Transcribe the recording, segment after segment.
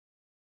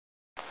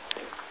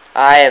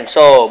I am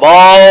so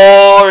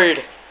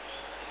bored.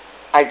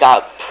 I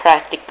got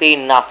practically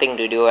nothing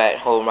to do at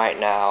home right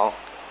now.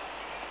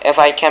 If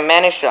I can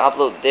manage to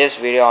upload this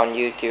video on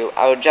YouTube,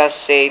 I would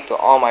just say to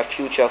all my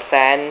future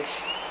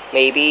fans,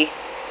 maybe,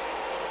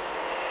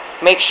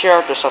 make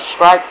sure to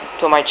subscribe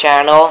to my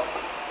channel.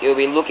 You'll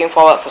be looking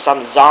forward for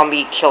some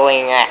zombie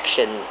killing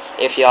action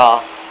if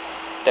you're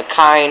the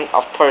kind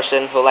of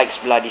person who likes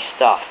bloody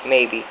stuff,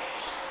 maybe.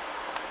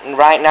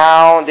 Right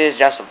now, this is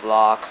just a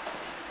vlog.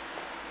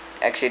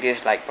 Actually, this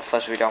is like the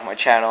first video on my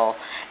channel,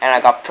 and I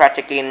got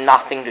practically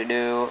nothing to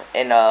do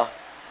in a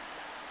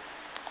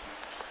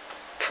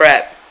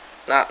prep,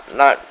 not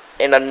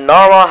in a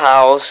normal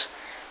house.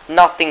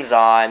 Nothing's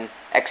on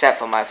except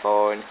for my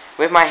phone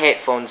with my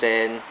headphones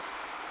in.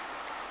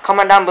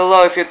 Comment down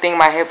below if you think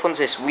my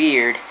headphones is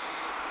weird.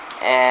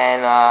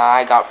 And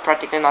I got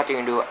practically nothing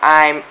to do.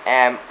 I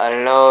am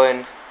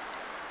alone,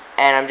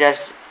 and I'm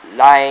just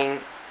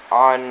lying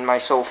on my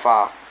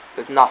sofa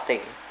with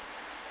nothing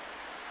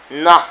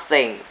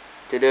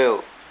to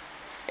do.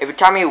 If you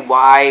tell me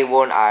why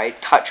won't I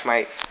touch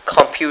my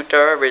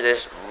computer, which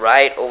is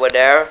right over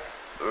there,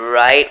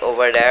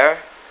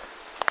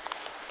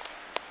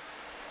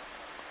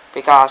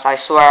 because I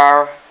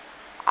swear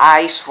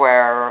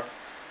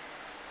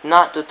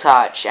not to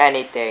touch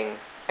anything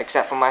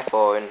except for my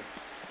phone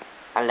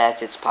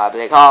unless it's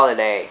public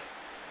holiday,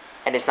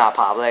 and it's not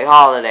public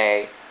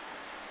holiday.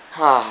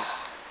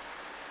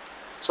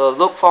 So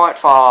look forward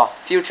for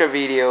future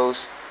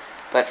videos,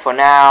 but for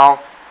now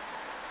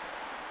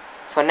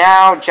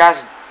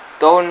just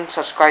don't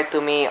subscribe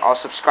to me or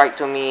subscribe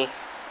to me,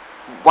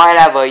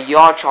 whatever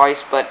your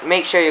choice, but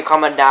make sure you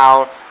comment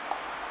down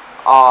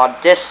or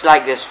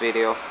dislike this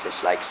video,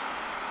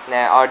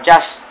 or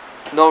just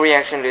no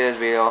reaction to this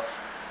video,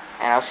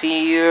 and I'll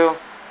see you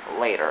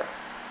later.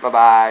 Bye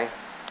bye.